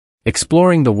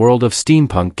exploring the world of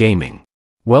steampunk gaming.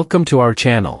 Welcome to our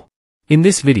channel. In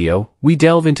this video, we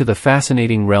delve into the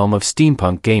fascinating realm of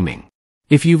steampunk gaming.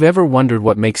 If you've ever wondered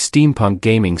what makes steampunk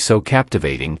gaming so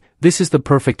captivating, this is the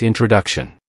perfect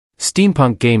introduction.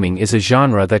 Steampunk gaming is a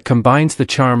genre that combines the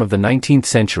charm of the 19th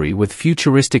century with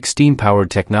futuristic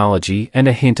steam-powered technology and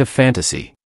a hint of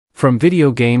fantasy. From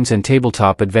video games and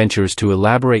tabletop adventures to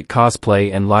elaborate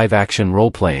cosplay and live-action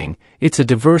role-playing, it's a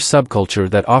diverse subculture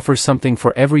that offers something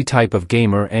for every type of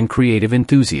gamer and creative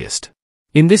enthusiast.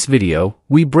 In this video,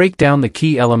 we break down the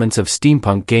key elements of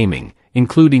steampunk gaming,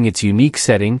 including its unique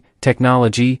setting,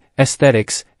 technology,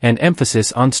 aesthetics, and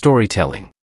emphasis on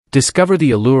storytelling. Discover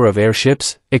the allure of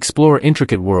airships, explore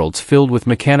intricate worlds filled with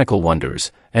mechanical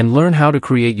wonders, and learn how to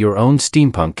create your own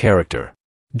steampunk character.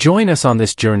 Join us on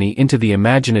this journey into the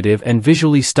imaginative and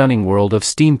visually stunning world of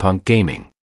steampunk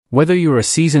gaming. Whether you're a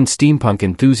seasoned steampunk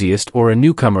enthusiast or a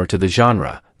newcomer to the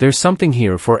genre, there's something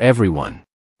here for everyone.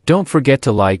 Don't forget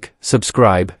to like,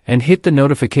 subscribe, and hit the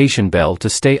notification bell to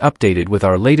stay updated with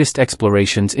our latest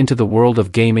explorations into the world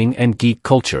of gaming and geek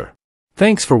culture.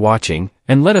 Thanks for watching,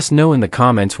 and let us know in the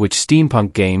comments which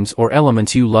steampunk games or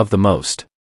elements you love the most.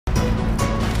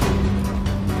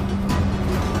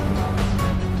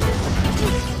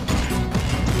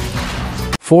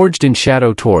 Forged in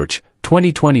Shadow Torch,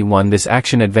 2021. This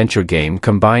action-adventure game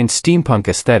combines steampunk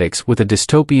aesthetics with a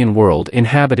dystopian world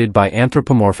inhabited by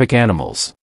anthropomorphic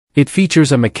animals. It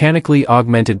features a mechanically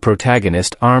augmented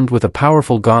protagonist armed with a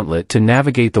powerful gauntlet to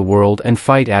navigate the world and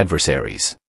fight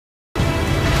adversaries.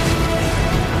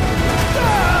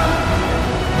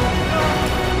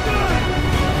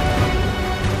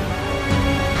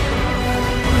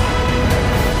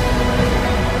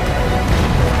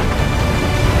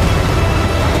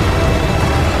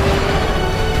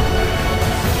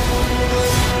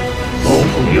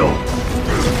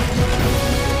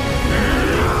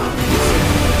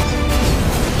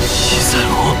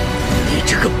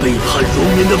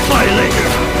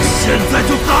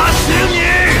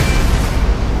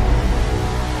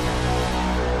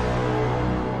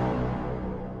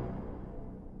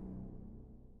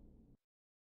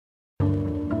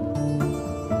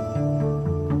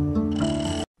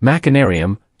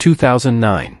 Machinarium,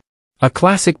 2009. A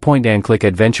classic point-and-click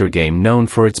adventure game known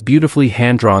for its beautifully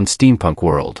hand-drawn steampunk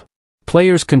world.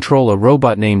 Players control a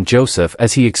robot named Joseph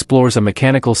as he explores a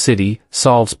mechanical city,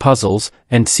 solves puzzles,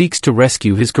 and seeks to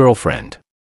rescue his girlfriend.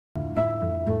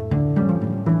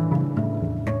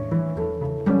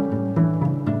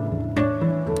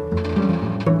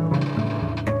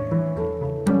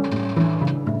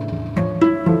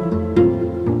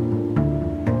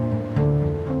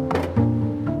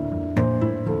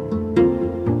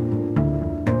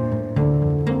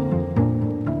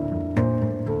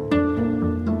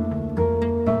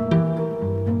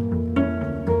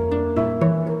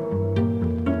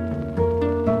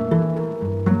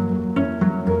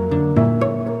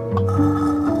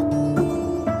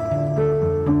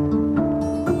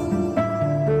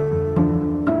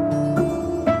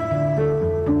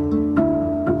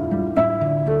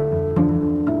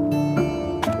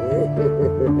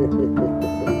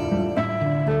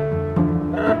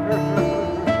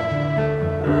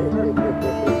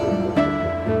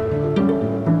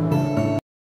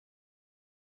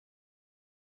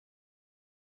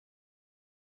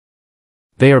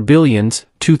 They Are Billions,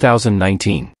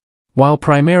 2019. While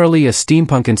primarily a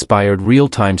steampunk-inspired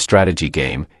real-time strategy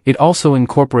game, it also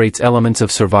incorporates elements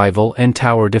of survival and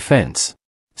tower defense.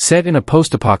 Set in a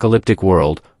post-apocalyptic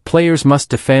world, players must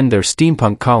defend their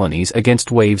steampunk colonies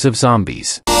against waves of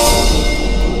zombies.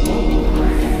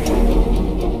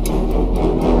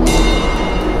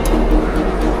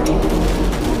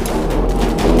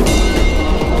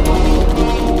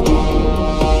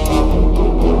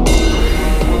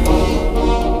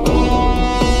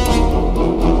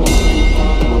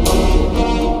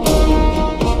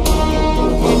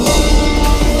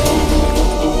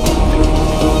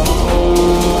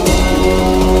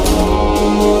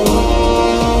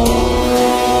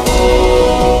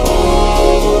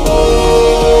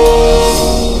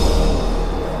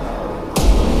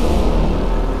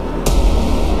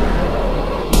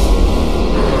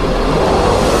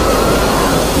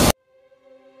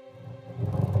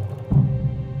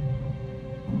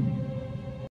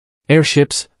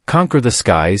 Airships, Conquer the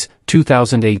Skies,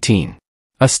 2018.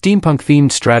 A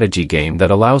steampunk-themed strategy game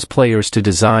that allows players to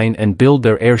design and build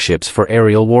their airships for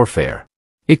aerial warfare.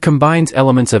 It combines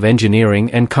elements of engineering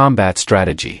and combat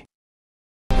strategy.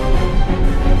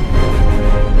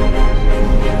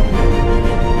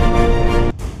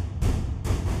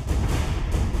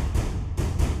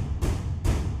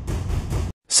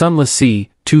 SUNLESS,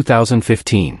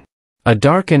 2015. A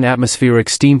dark and atmospheric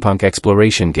steampunk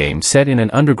exploration game set in an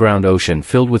underground ocean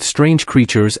filled with strange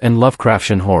creatures and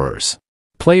Lovecraftian horrors.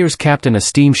 Players captain a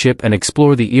steamship and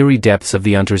explore the eerie depths of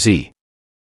the Untersee.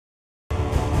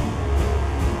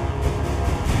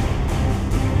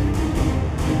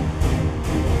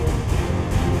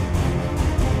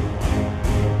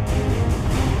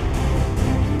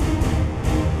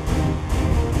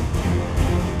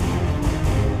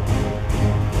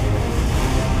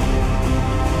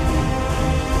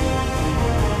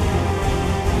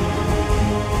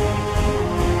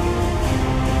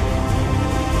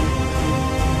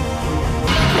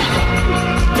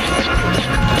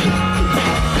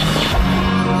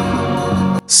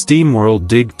 SteamWorld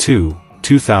Dig 2,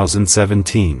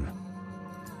 2017.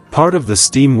 Part of the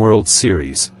SteamWorld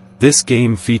series, this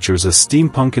game features a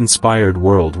steampunk-inspired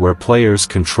world where players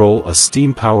control a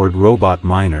steam-powered robot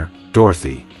miner,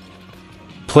 Dorothy.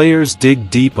 Players dig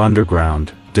deep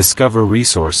underground, discover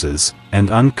resources, and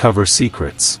uncover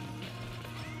secrets.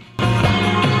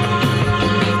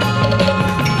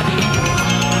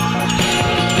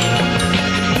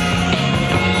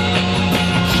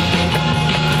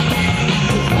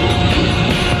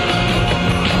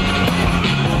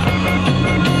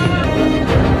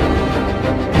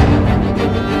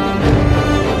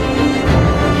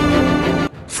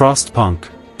 Frostpunk,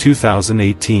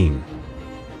 2018.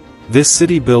 This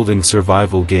city-building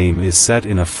survival game is set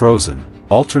in a frozen,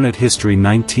 alternate history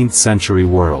 19th century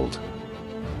world.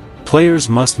 Players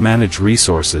must manage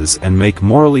resources and make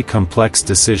morally complex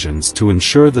decisions to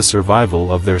ensure the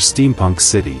survival of their steampunk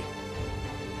city.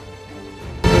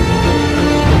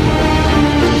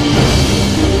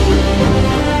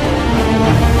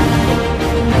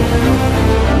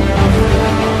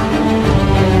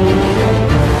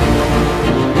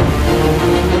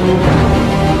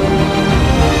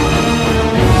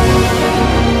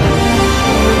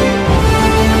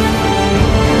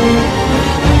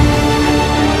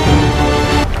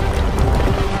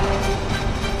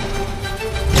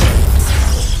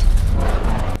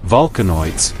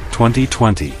 Volcanoids,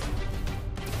 2020.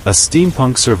 A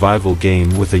steampunk survival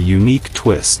game with a unique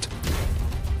twist.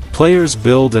 Players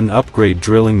build and upgrade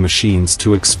drilling machines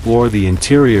to explore the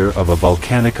interior of a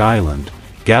volcanic island,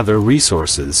 gather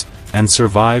resources, and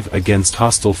survive against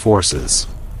hostile forces.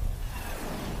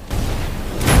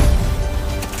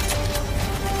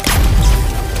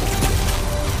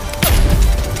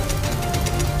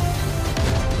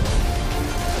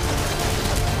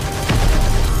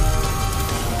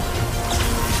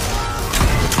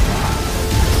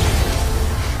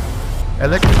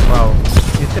 Electric wow.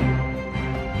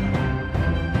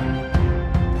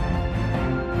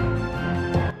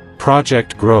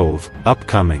 Project Grove,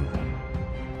 upcoming.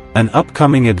 An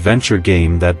upcoming adventure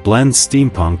game that blends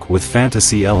steampunk with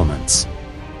fantasy elements.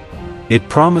 It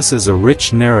promises a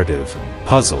rich narrative,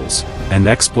 puzzles, and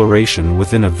exploration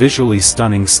within a visually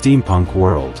stunning steampunk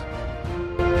world.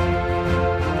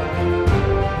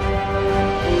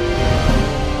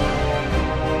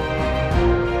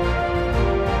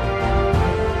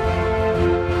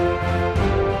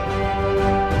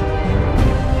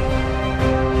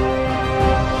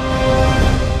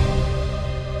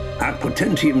 At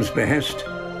Potentium's behest,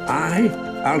 I,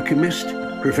 alchemist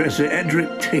Professor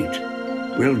Edric Tate,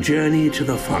 will journey to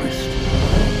the forest.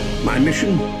 My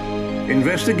mission?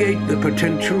 Investigate the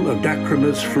potential of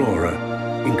Dacrima's flora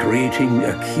in creating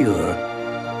a cure.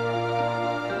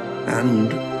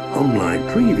 And, unlike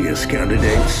previous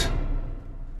candidates,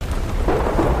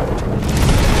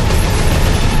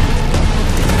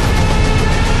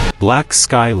 Black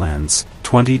Skylands,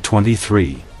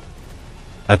 2023.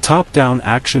 A top-down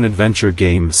action-adventure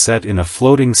game set in a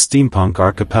floating steampunk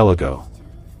archipelago.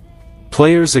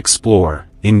 Players explore,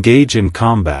 engage in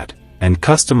combat, and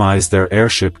customize their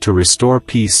airship to restore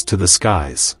peace to the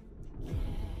skies.